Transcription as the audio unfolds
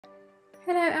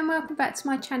Hello and welcome back to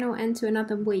my channel and to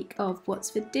another week of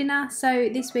What's for Dinner. So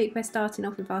this week we're starting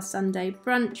off with our Sunday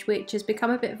brunch, which has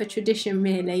become a bit of a tradition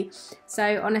really.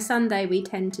 So on a Sunday we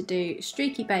tend to do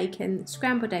streaky bacon,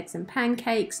 scrambled eggs and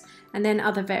pancakes, and then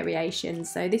other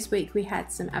variations. So this week we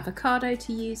had some avocado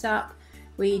to use up,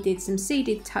 we did some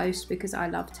seeded toast because I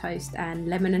love toast, and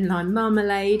lemon and lime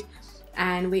marmalade,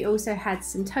 and we also had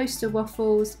some toaster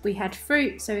waffles. We had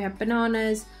fruit, so we had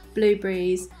bananas,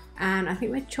 blueberries, and I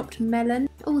think we chopped melon,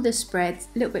 all the spreads,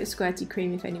 a little bit of squirty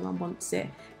cream if anyone wants it,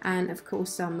 and of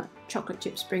course some chocolate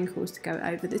chip sprinkles to go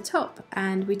over the top.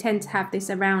 And we tend to have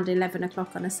this around 11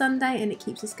 o'clock on a Sunday, and it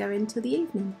keeps us going till the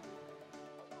evening.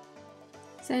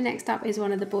 So next up is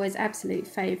one of the boys' absolute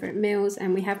favourite meals,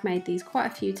 and we have made these quite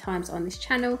a few times on this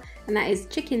channel, and that is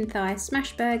chicken thigh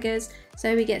smash burgers.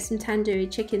 So we get some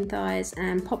tandoori chicken thighs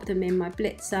and pop them in my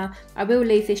blitzer. I will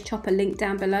leave this chopper link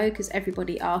down below because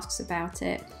everybody asks about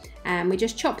it. And we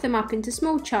just chop them up into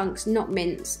small chunks, not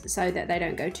mince, so that they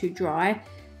don't go too dry.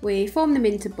 We form them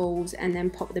into balls and then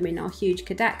pop them in our huge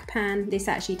kadak pan. This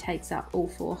actually takes up all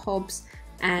 4 hobs,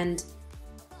 and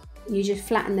you just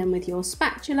flatten them with your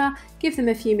spatula, give them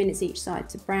a few minutes each side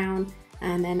to brown,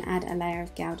 and then add a layer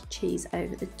of Gouda cheese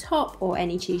over the top, or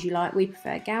any cheese you like. We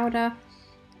prefer Gouda.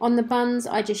 On the buns,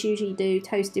 I just usually do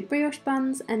toasted brioche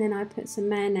buns, and then I put some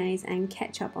mayonnaise and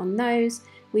ketchup on those.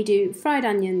 We do fried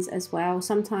onions as well,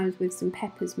 sometimes with some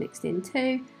peppers mixed in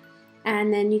too.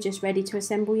 And then you're just ready to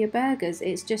assemble your burgers.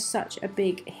 It's just such a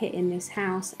big hit in this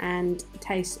house and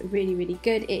tastes really, really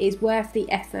good. It is worth the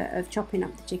effort of chopping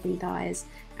up the chicken thighs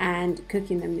and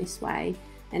cooking them this way.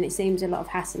 And it seems a lot of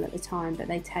hassle at the time, but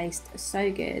they taste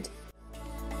so good.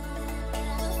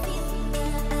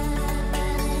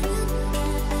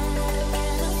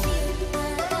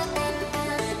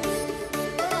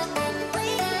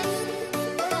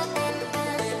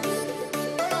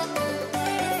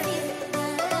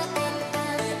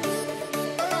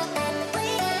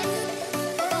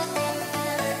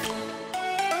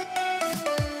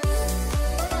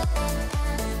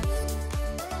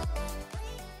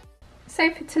 So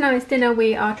for tonight's dinner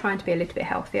we are trying to be a little bit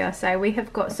healthier. So we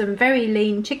have got some very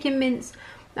lean chicken mince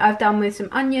that I've done with some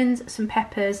onions, some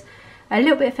peppers, a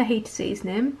little bit of fajita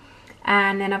seasoning,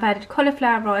 and then I've added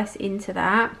cauliflower rice into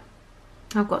that.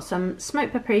 I've got some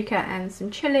smoked paprika and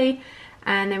some chilli,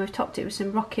 and then we've topped it with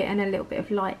some rocket and a little bit of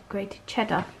light grated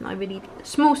cheddar. I really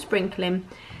small sprinkling,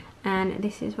 and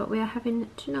this is what we are having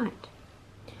tonight.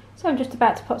 So I'm just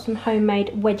about to put some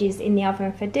homemade wedges in the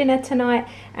oven for dinner tonight,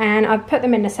 and I've put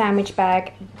them in a sandwich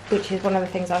bag, which is one of the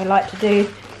things I like to do,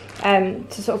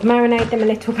 to sort of marinate them a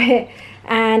little bit.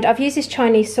 And I've used this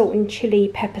Chinese salt and chili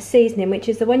pepper seasoning, which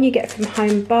is the one you get from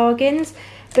Home Bargains,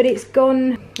 but it's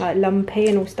gone like lumpy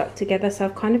and all stuck together, so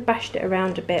I've kind of bashed it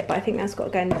around a bit, but I think that's got to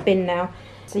go in the bin now.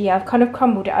 So yeah, I've kind of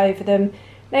crumbled it over them.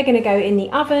 They're going to go in the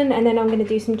oven, and then I'm going to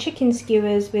do some chicken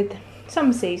skewers with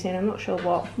some seasoning, I'm not sure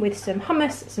what, with some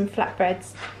hummus, some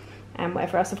flatbreads, and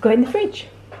whatever else I've got in the fridge.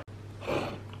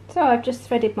 So I've just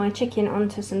threaded my chicken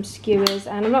onto some skewers,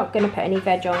 and I'm not going to put any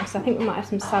veg on because I think we might have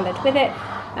some salad with it.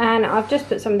 And I've just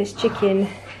put some of this chicken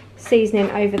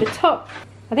seasoning over the top.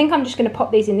 I think I'm just going to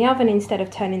pop these in the oven instead of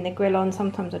turning the grill on.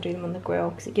 Sometimes I do them on the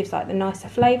grill because it gives like the nicer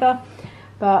flavour,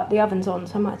 but the oven's on,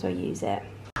 so I might as well use it.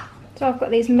 So I've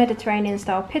got these Mediterranean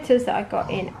style pittas that I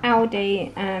got in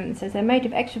Aldi, and it says they're made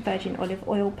of extra virgin olive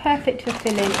oil, perfect for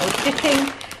filling or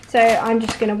dipping. So I'm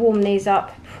just going to warm these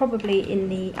up, probably in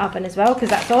the oven as well because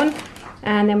that's on.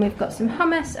 And then we've got some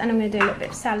hummus, and I'm going to do a little bit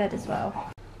of salad as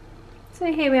well.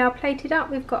 So here we are plated up.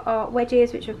 We've got our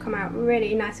wedges, which have come out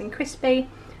really nice and crispy.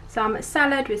 Some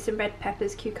salad with some red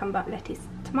peppers, cucumber, lettuce,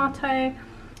 tomato.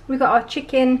 We've got our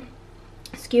chicken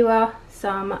skewer,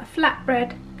 some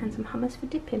flatbread, and some hummus for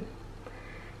dipping.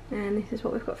 And this is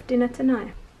what we've got for dinner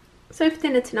tonight. So for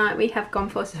dinner tonight we have gone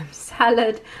for some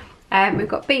salad. We've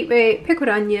got beetroot, pickled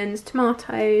onions,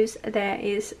 tomatoes. There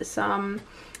is some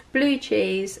blue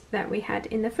cheese that we had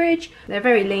in the fridge. They're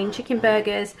very lean chicken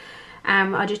burgers.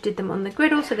 I just did them on the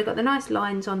griddle, so they've got the nice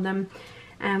lines on them.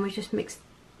 And we just mixed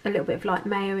a little bit of light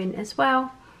mayo in as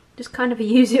well. Just kind of a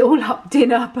use it all up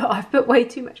dinner, but I've put way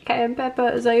too much cayenne pepper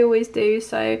as I always do,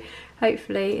 so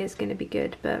hopefully it's going to be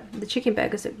good. But the chicken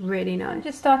burgers look really nice.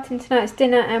 Just starting tonight's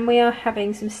dinner, and we are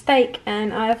having some steak,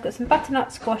 and I've got some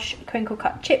butternut squash crinkle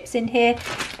cut chips in here.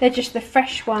 They're just the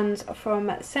fresh ones from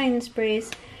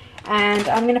Sainsbury's, and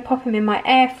I'm going to pop them in my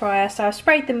air fryer. So I've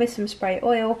sprayed them with some spray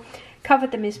oil,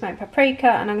 covered them in smoked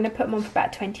paprika, and I'm going to put them on for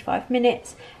about 25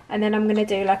 minutes, and then I'm going to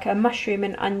do like a mushroom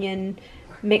and onion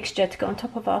mixture to go on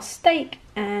top of our steak,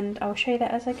 and I'll show you that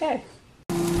as I go.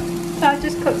 So I've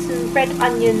just cooked some red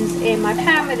onions in my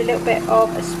pan with a little bit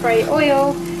of spray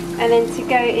oil, And then to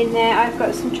go in there, I've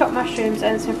got some chopped mushrooms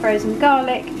and some frozen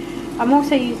garlic. I'm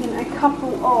also using a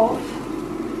couple of,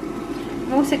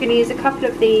 I'm also going to use a couple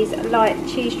of these light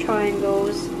cheese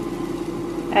triangles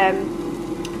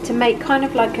to make kind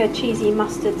of like a cheesy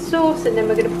mustard sauce, and then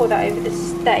we're going to pour that over the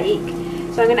steak.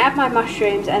 So I'm going to add my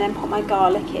mushrooms and then put my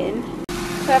garlic in.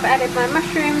 So I've added my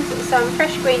mushrooms, some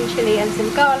fresh green chilli and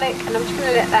some garlic, and I'm just going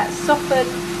to let that soften.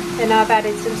 Then I've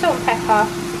added some salt and pepper,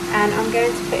 and I'm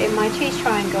going to put in my cheese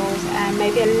triangles and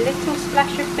maybe a little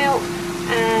splash of milk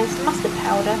and some mustard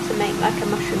powder to make like a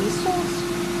mushroomy sauce.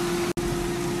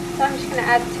 So I'm just going to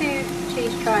add 2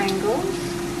 cheese triangles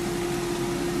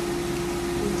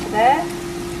into there.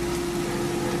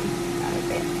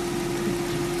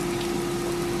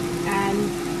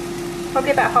 And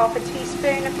probably about half a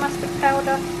teaspoon of mustard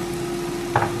powder.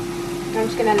 I'm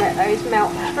just going to let those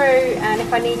melt through, and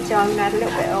if I need to, I'm going to add a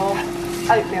little bit of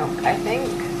oat milk, I think.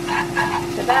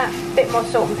 So that, a bit more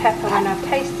salt and pepper when I've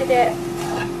tasted it.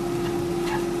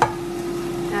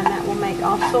 And that will make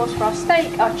our sauce for our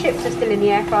steak. Our chips are still in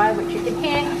the air fryer, which you can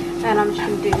hear, and I'm just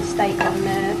going to do the steak on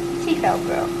the Tefal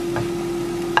grill.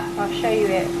 I'll show you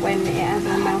it when it has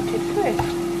all melted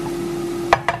through.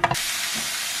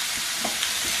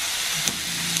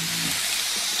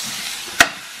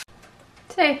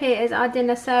 So here is our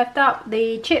dinner served up.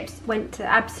 The chips went to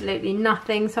absolutely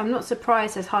nothing, so I'm not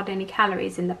surprised there's hardly any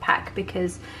calories in the pack,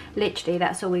 because literally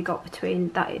that's all we got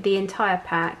between the entire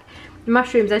pack. The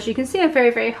mushrooms, as you can see, are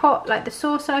very, very hot, like the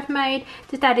sauce I've made.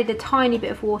 Just added a tiny bit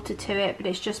of water to it, but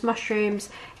it's just mushrooms,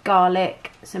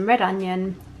 garlic, some red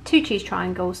onion, 2 cheese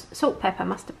triangles, salt, pepper,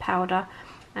 mustard powder,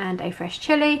 and a fresh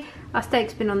chilli. Our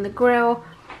steak's been on the grill,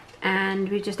 and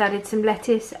we've just added some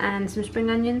lettuce and some spring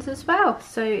onions as well.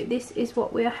 So this is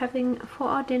what we are having for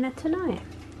our dinner tonight.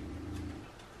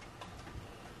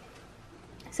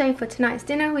 So for tonight's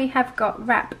dinner we have got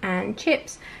wrap and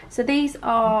chips. So these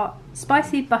are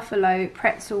spicy buffalo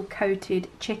pretzel coated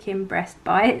chicken breast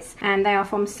bites, and they are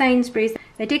from Sainsbury's.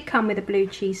 They did come with a blue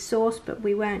cheese sauce, but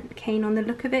we weren't keen on the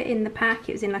look of it in the pack.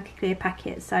 It was in like a clear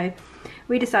packet, so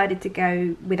we decided to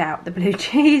go without the blue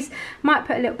cheese. Might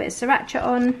put a little bit of sriracha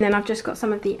on. And then I've just got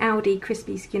some of the Aldi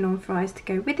crispy skin on fries to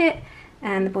go with it,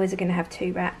 and the boys are going to have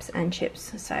 2 wraps and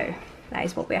chips. So that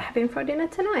is what we're having for dinner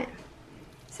tonight.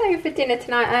 So for dinner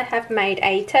tonight I have made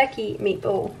a turkey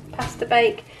meatball pasta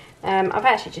bake. I've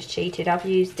actually just cheated. I've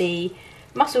used the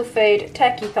Muscle Food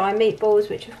turkey thigh meatballs,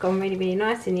 which have gone really, really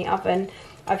nice in the oven.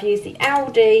 I've used the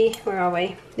Aldi, where are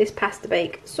we? This pasta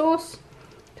bake sauce,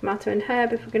 tomato and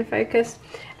herb if we're going to focus.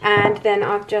 And then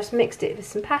I've just mixed it with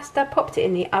some pasta, popped it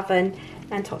in the oven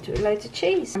and topped it with loads of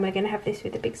cheese. And we're going to have this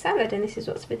with a big salad, and this is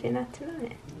what's for dinner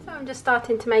tonight. So I'm just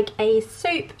starting to make a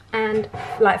soup, and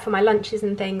like for my lunches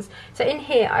and things. So in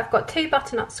here I've got 2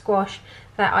 butternut squash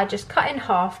that I just cut in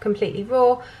half completely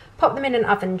raw, pop them in an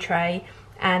oven tray,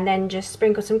 and then just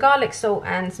sprinkle some garlic salt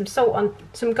and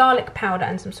some garlic powder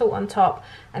and some salt on top,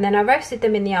 and then I roasted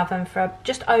them in the oven for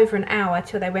just over an hour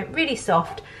till they went really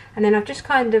soft, and then I've just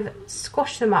kind of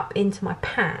squashed them up into my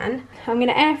pan. I'm going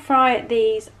to air fry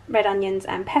these red onions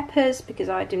and peppers because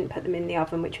I didn't put them in the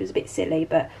oven, which was a bit silly,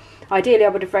 but ideally I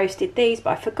would have roasted these,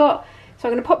 but I forgot. So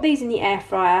I'm going to pop these in the air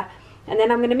fryer, and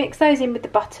then I'm going to mix those in with the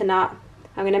butternut.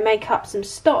 I'm going to make up some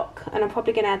stock, and I'm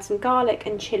probably going to add some garlic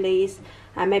and chilies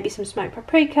and maybe some smoked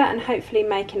paprika, and hopefully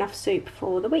make enough soup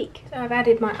for the week. So I've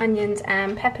added my onions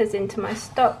and peppers into my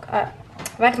stock. I've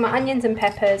added my onions and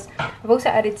peppers. I've also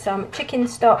added some chicken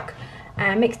stock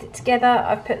and mixed it together.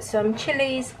 I've put some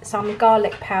chilies, some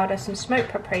garlic powder, some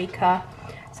smoked paprika,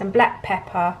 some black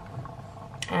pepper,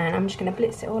 and I'm just going to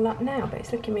blitz it all up now, but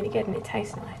it's looking really good and it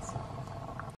tastes nice.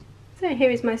 So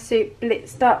here is my soup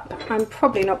blitzed up. I'm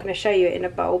probably not going to show you it in a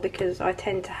bowl because I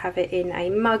tend to have it in a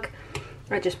mug.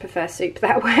 I just prefer soup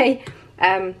that way.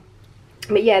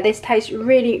 But yeah, this tastes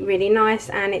really, really nice,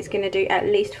 and it's going to do at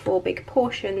least 4 big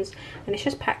portions, and it's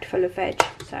just packed full of veg.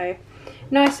 So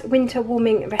nice winter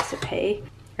warming recipe,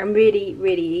 and really,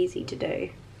 really easy to do.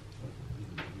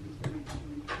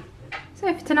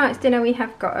 So for tonight's dinner we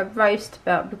have got a roast,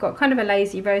 but we've got kind of a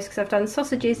lazy roast because I've done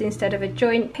sausages instead of a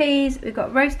joint. Peas, we've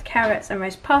got roast carrots and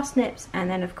roast parsnips, and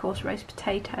then of course roast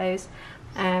potatoes,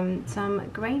 some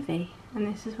gravy. And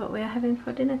this is what we are having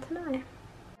for dinner tonight.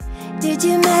 Did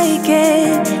you make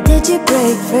it? Did you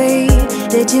break free?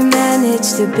 Did you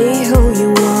manage to be who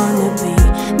you wanna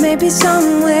be? Maybe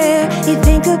somewhere you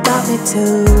think about me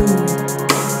too.